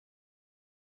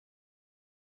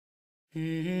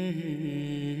Assalamu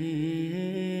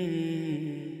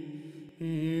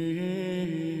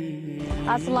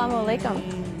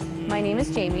alaikum. My name is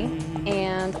Jamie,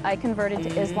 and I converted to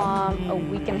Islam a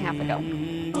week and a half ago.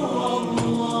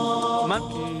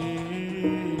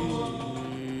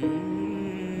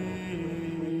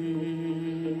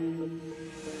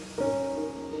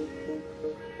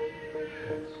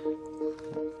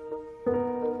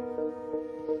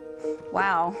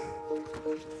 Wow.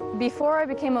 Before I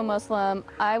became a Muslim,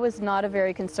 I was not a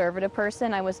very conservative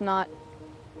person. I was not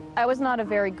a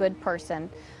very good person.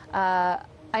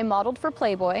 I modeled for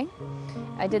Playboy.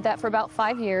 I did that for about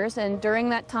 5 years, and during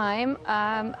that time,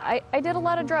 I did a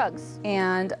lot of drugs.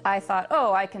 And I thought,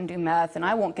 oh, I can do meth, and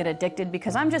I won't get addicted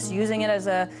because I'm just using it as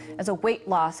a weight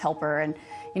loss helper, and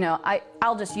you know,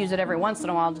 I'll just use it every once in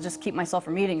a while to just keep myself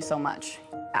from eating so much.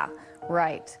 Yeah,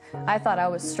 right. I thought I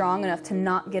was strong enough to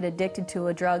not get addicted to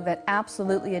a drug that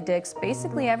absolutely addicts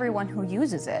basically everyone who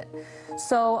uses it.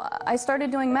 So I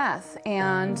started doing meth,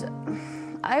 and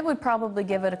I would probably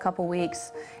give it a couple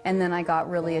weeks, and then I got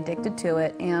really addicted to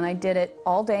it, and I did it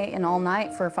all day and all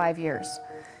night for 5 years.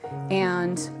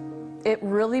 And it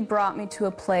really brought me to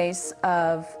a place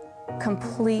of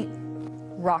complete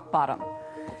rock bottom.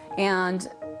 And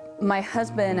my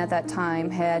husband at that time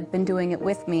had been doing it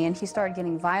with me, and he started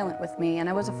getting violent with me, and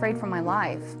I was afraid for my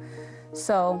life.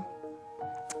 So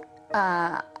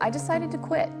I decided to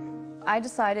quit. I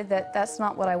decided that that's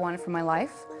not what I wanted for my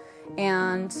life.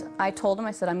 And I told him,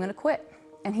 I said, I'm going to quit.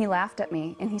 And he laughed at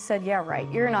me, and he said, yeah, right,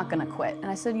 you're not going to quit. And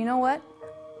I said, you know what?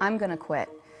 I'm going to quit.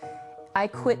 I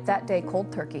quit that day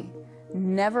cold turkey.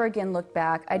 Never again looked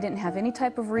back. I didn't have any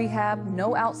type of rehab,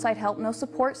 no outside help, no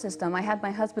support system. I had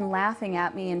my husband laughing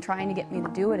at me and trying to get me to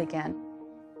do it again.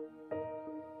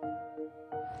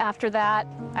 After that,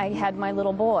 I had my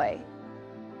little boy.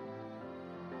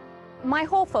 My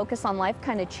whole focus on life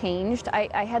kind of changed.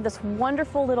 I had this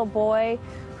wonderful little boy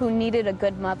who needed a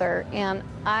good mother, and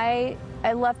I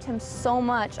loved him so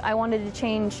much. I wanted to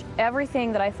change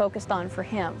everything that I focused on for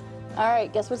him. All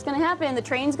right, guess what's going to happen? The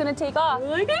train's going to take off.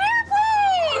 Like an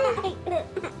airplane!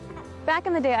 Back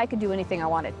in the day, I could do anything I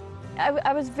wanted.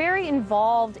 I was very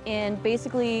involved in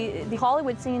basically the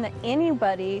Hollywood scene that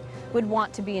anybody would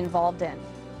want to be involved in.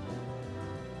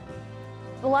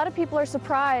 A lot of people are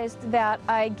surprised that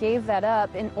I gave that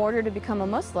up in order to become a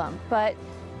Muslim. But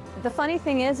the funny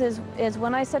thing is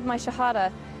when I said my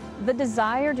Shahada, the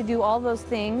desire to do all those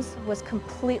things was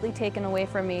completely taken away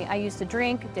from me. I used to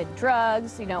drink, did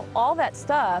drugs, you know, all that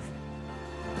stuff.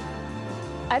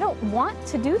 I don't want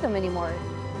to do them anymore.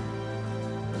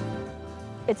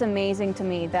 It's amazing to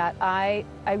me that I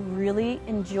really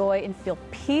enjoy and feel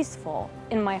peaceful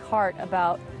in my heart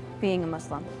about being a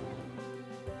Muslim.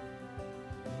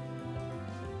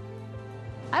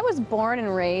 I was born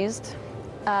and raised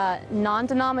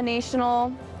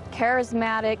non-denominational,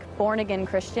 charismatic, born-again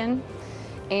Christian,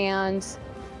 and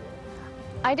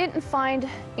I didn't find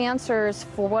answers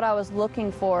for what I was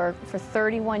looking for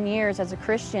 31 years as a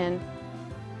Christian.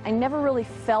 I never really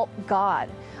felt God.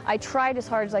 I tried as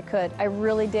hard as I could, I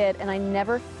really did, and I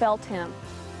never felt Him.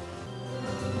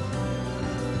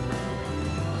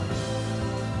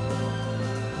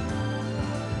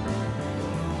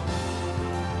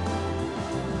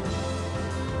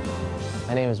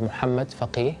 My name is Muhammad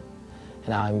Faqih,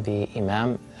 and I'm the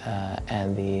Imam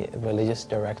and the Religious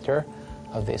Director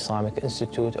of the Islamic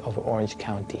Institute of Orange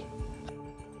County.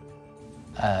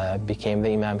 Became the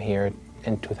Imam here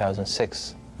in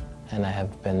 2006, and I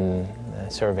have been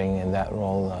serving in that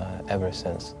role ever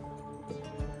since.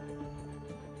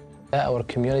 Our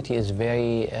community is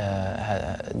very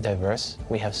diverse.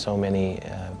 We have so many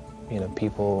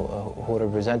people who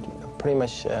represent pretty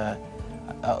much a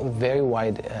very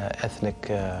wide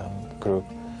ethnic group.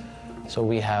 So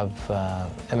we have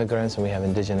immigrants, and we have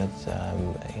indigenous,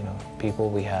 people.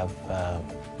 We have,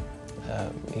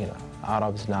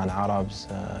 Arabs, non-Arabs,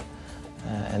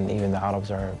 and even the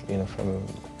Arabs are, from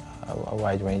a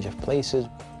wide range of places.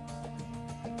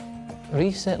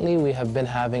 Recently, we have been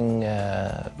having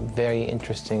a very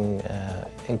interesting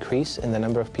increase in the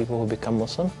number of people who become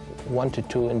Muslim. 1 to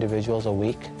 2 individuals a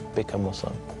week become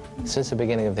Muslim since the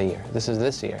beginning of the year. This is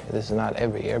this year. This is not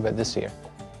every year, but this year.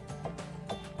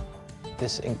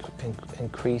 This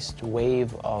increased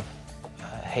wave of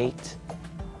hate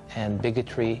and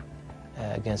bigotry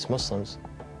against Muslims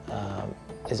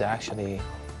is actually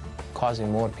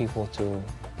causing more people to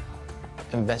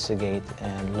investigate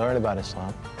and learn about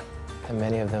Islam, and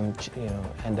many of them,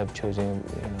 end up choosing,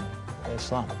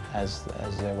 Islam as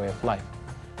their way of life.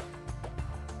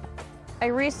 I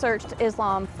researched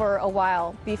Islam for a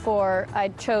while before I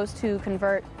chose to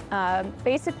convert.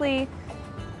 Basically,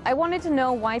 I wanted to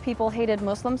know why people hated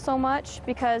Muslims so much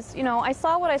because, you know, I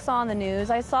saw what I saw on the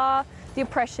news. I saw the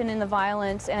oppression and the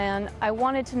violence, and I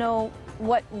wanted to know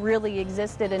what really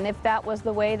existed and if that was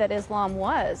the way that Islam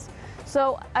was.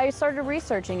 So I started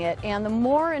researching it, and the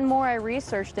more and more I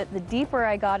researched it, the deeper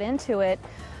I got into it,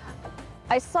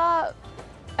 I saw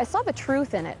the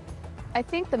truth in it. I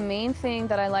think the main thing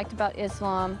that I liked about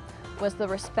Islam was the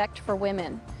respect for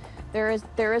women. There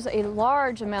is a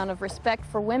large amount of respect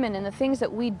for women and the things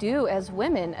that we do as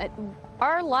women.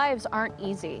 Our lives aren't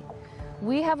easy.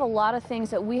 We have a lot of things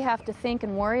that we have to think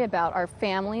and worry about. Our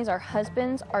families, our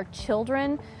husbands, our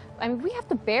children. I mean, we have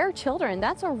to bear children.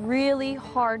 That's a really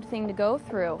hard thing to go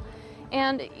through.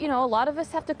 And, you know, a lot of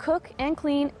us have to cook and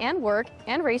clean and work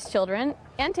and raise children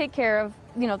and take care of,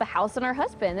 you know, the house and our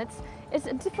husband. It's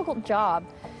a difficult job.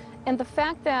 And the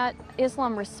fact that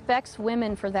Islam respects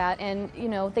women for that, and, you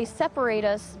know, they separate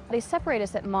us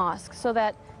at mosque so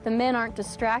that the men aren't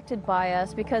distracted by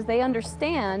us, because they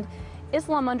understand,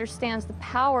 Islam understands the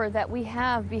power that we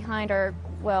have behind our,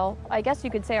 well, I guess you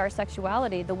could say our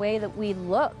sexuality. The way that we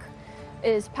look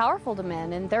is powerful to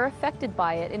men, and they're affected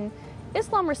by it. And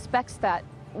Islam respects that.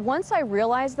 Once I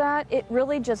realized that, it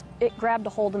really it grabbed a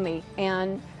hold of me,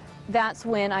 and that's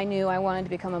when I knew I wanted to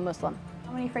become a Muslim.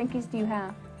 How many Frankies do you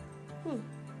have?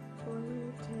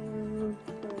 1, 2,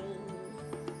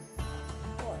 3,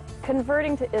 4.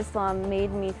 Converting to Islam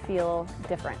made me feel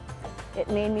different. It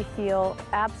made me feel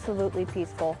absolutely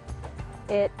peaceful.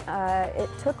 It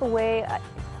took away,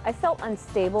 I felt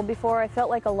unstable before. I felt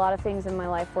like a lot of things in my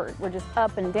life were just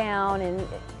up and down, and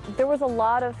there was a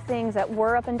lot of things that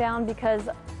were up and down because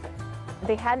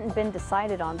they hadn't been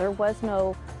decided on. There was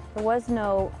no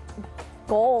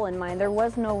goal in mind. There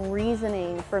was no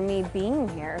reasoning for me being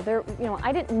here. You know,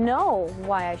 I didn't know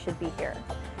why I should be here.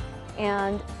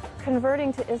 And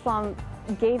converting to Islam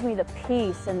gave me the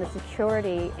peace and the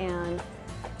security and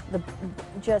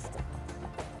just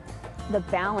the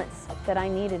balance that I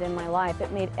needed in my life.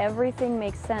 It made everything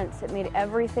make sense. It made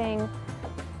everything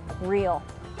real.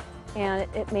 And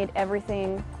it made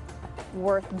everything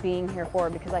worth being here for,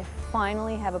 because I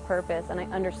finally have a purpose and I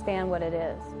understand what it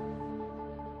is.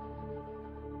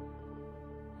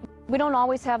 We don't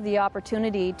always have the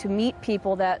opportunity to meet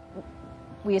people that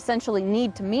we essentially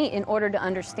need to meet in order to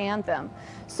understand them.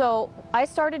 So I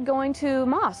started going to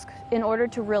mosque in order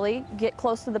to really get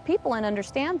close to the people and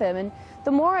understand them. And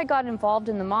the more I got involved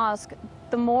in the mosque,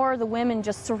 the more the women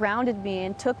just surrounded me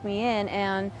and took me in,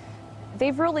 and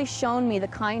they've really shown me the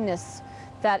kindness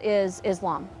that is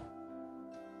Islam.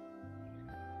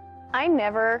 I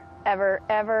never, ever,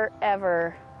 ever,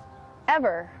 ever,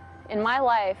 ever in my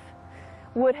life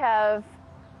would have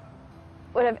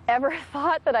ever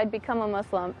thought that I'd become a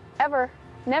Muslim. Ever.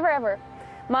 Never, ever.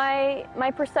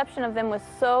 My perception of them was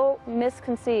so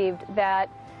misconceived that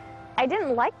I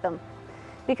didn't like them,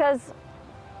 because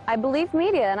I believed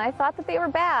media and I thought that they were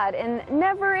bad, and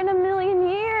never in a million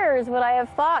years would I have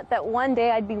thought that one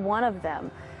day I'd be one of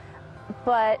them.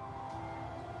 But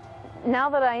now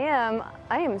that I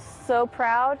am so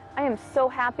proud. I am so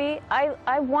happy.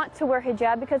 I want to wear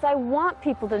hijab because I want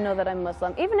people to know that I'm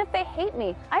Muslim. Even if they hate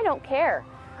me, I don't care.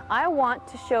 I want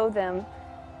to show them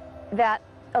that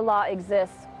Allah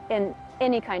exists in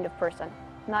any kind of person,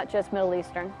 not just Middle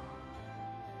Eastern.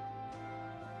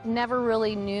 Never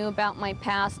really knew about my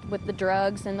past with the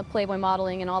drugs and the Playboy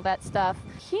modeling and all that stuff.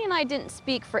 He and I didn't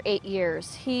speak for 8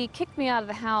 years. He kicked me out of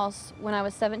the house when I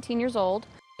was 17 years old,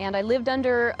 and I lived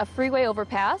under a freeway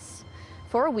overpass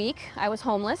for a week. I was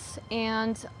homeless,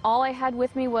 and all I had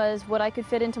with me was what I could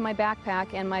fit into my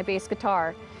backpack and my bass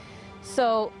guitar.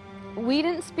 So we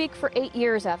didn't speak for 8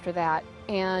 years after that,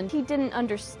 and he didn't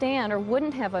understand, or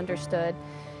wouldn't have understood,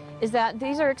 is that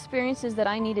these are experiences that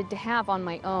I needed to have on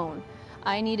my own.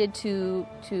 I needed to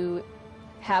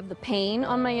have the pain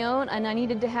on my own, and I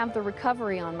needed to have the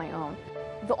recovery on my own.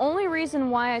 The only reason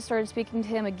why I started speaking to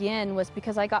him again was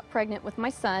because I got pregnant with my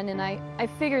son, and I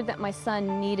figured that my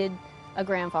son needed a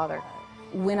grandfather.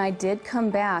 When I did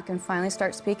come back and finally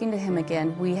start speaking to him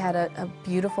again, we had a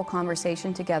beautiful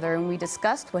conversation together, and we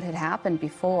discussed what had happened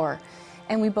before,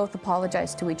 and we both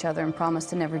apologized to each other and promised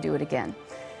to never do it again.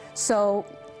 So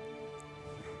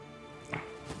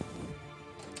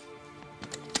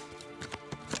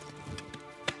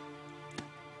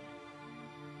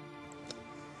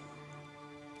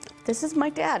this is my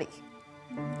daddy,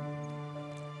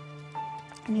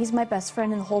 and he's my best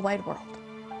friend in the whole wide world.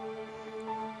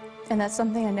 And that's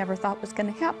something I never thought was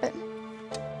going to happen.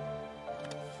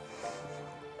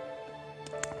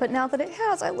 But now that it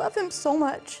has, I love him so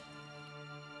much.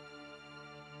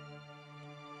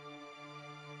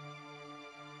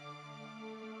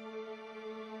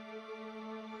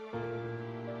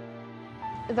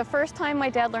 The first time my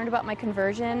dad learned about my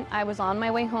conversion, I was on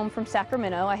my way home from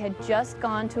Sacramento. I had just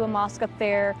gone to a mosque up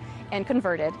there and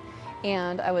converted.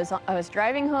 And I was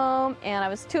driving home, and I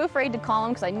was too afraid to call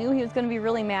him because I knew he was going to be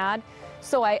really mad.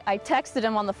 So I texted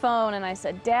him on the phone and I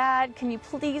said, "Dad, can you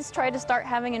please try to start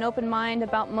having an open mind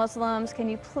about Muslims? Can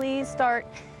you please start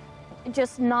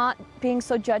just not being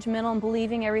so judgmental and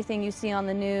believing everything you see on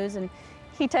the news?" And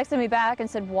he texted me back and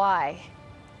said, "Why?"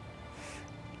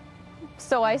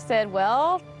 So I said,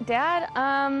 "Well, Dad,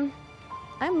 I'm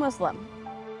Muslim."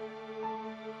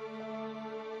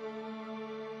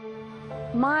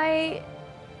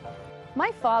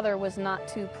 My father was not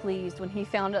too pleased when he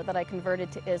found out that I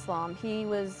converted to Islam. He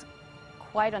was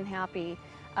quite unhappy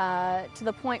to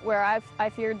the point where I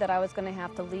feared that I was going to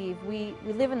have to leave. We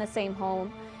live in the same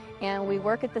home and we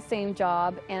work at the same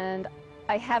job, and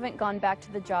I haven't gone back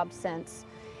to the job since.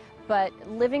 But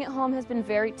living at home has been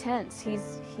very tense.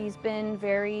 He's been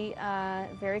very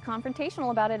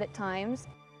confrontational about it at times.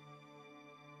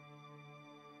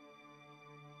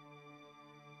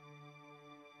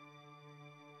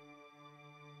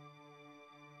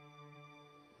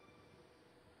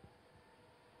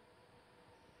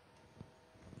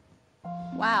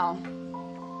 Wow.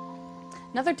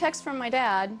 Another text from my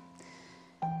dad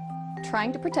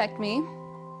trying to protect me,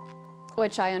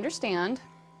 which I understand.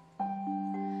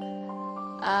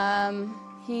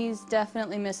 He's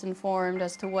definitely misinformed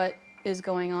as to what is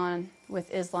going on with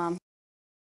Islam.